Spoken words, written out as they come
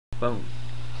Boom.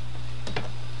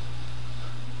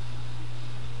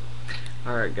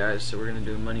 Alright guys, so we're going to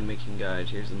do a money making guide.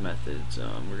 Here's the methods.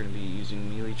 We're going to be using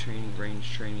melee training,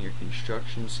 range training, your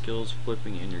construction skills,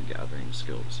 flipping, and your gathering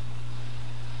skills.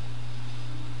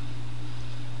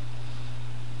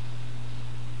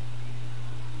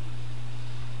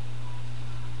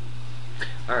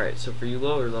 Alright, so for you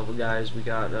lower level guys, we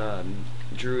got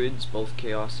druids, both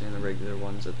chaos and the regular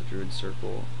ones at the druid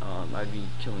circle. I'd be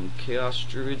killing chaos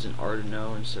druids in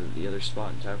Ardeno instead of the other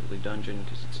spot in Taverly Dungeon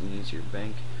because it's an easier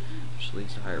bank, which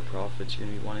leads to higher profits. You're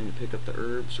going to be wanting to pick up the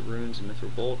herbs, runes, and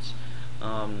mithril bolts.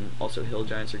 Also hill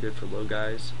giants are good for low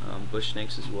guys. Bush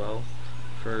snakes as well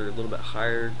for a little bit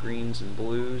higher greens and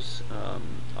blues.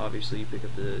 Obviously you pick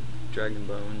up the dragon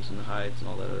bones and the hides and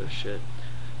all that other shit.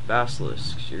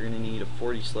 Basilisks, you're going to need a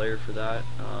 40 slayer for that,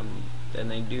 and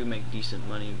they do make decent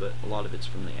money, but a lot of it's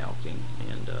from the alking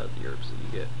and the herbs that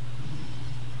you get.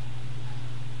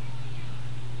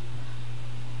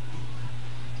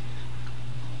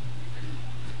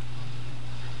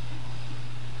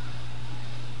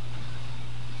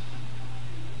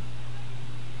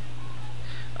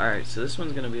 Alright, so this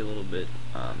one's going to be a little bit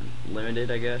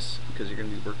limited, I guess, because you're going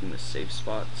to be working with safe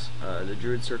spots. The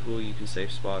Druid Circle, you can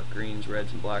safe spot greens,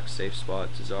 reds, and blacks, safe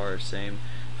spots. Azar, same.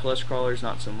 Flesh Crawlers,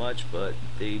 not so much, but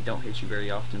they don't hit you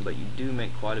very often, but you do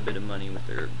make quite a bit of money with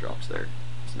their drops there.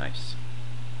 It's nice.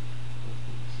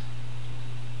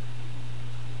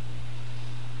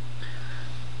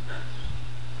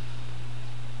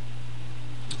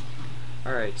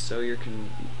 Alright, so your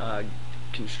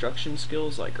construction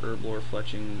skills like herb lore,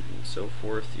 fletching, and so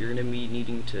forth, you're going to be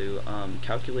needing to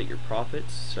calculate your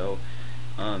profits. So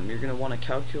you're going to want to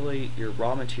calculate your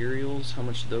raw materials, how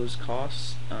much those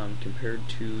cost compared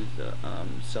to the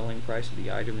selling price of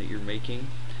the item that you're making.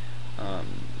 I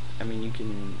mean, you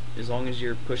can, as long as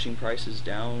you're pushing prices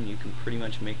down, you can pretty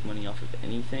much make money off of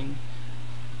anything.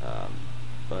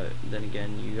 But then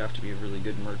again, you have to be a really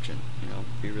good merchant, you know,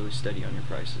 be really steady on your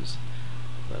prices.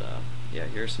 But yeah,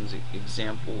 here are some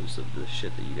examples of the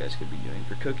shit that you guys could be doing.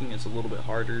 For cooking, it's a little bit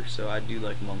harder, so I do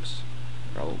like monks,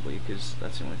 probably, because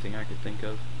that's the only thing I could think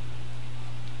of.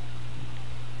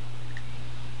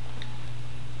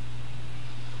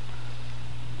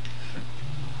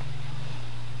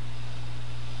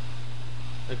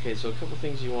 Okay, so a couple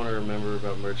things you want to remember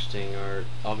about merchanting are,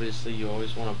 obviously you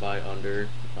always want to buy under,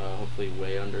 hopefully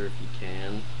way under if you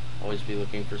can. Always be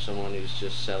looking for someone who's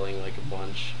just selling like a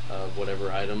bunch of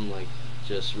whatever item, like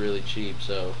just really cheap,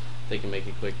 so they can make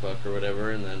a quick buck or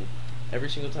whatever. And then every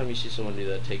single time you see someone do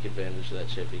that, take advantage of that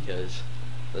shit, because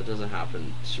that doesn't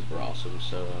happen super awesome,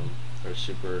 so or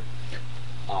super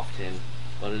often,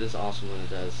 but it is awesome when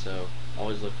it does. So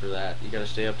always look for that. You gotta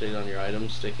stay updated on your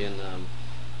items. Stick in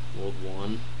World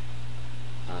 1.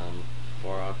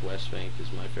 Varrock West Bank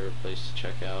is my favorite place to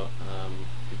check out.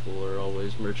 People are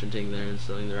always merchanting there and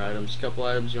selling their items. A couple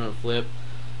items you want to flip: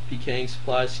 PKing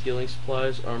supplies, skilling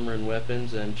supplies, armor and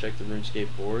weapons, and check the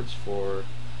RuneScape boards for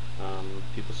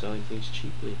people selling things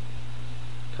cheaply.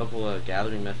 A couple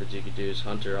gathering methods you could do is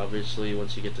Hunter. Obviously,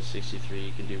 once you get to 63,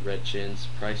 you can do red chins.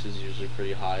 Price is usually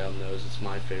pretty high on those. It's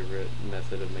my favorite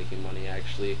method of making money,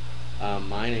 actually.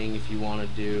 Mining, if you want to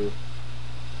do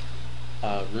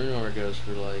rune ore, goes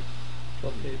for like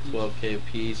 12k a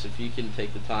piece. If you can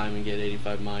take the time and get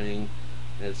 85 mining,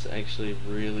 it's actually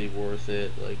really worth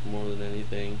it, like more than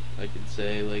anything I could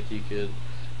say. Like you could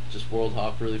just world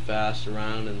hop really fast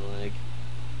around and like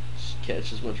just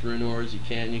catch as much rune ore as you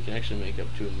can. You can actually make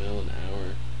up to $1 mil an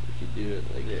hour if you do it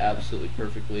like absolutely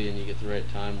perfectly and you get the right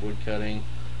time. Wood cutting,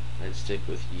 I'd stick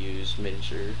with use, making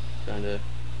sure kinda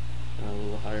a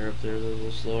little higher up there, a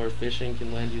little slower. Fishing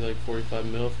can land you like 45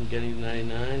 mil from getting to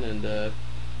 99, and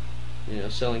you know,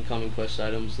 selling common quest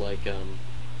items like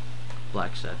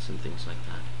black sets and things like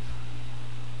that.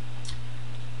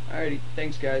 Alrighty,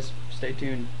 thanks guys. Stay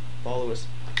tuned. Follow us.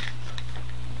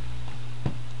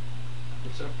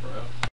 What's up, bro?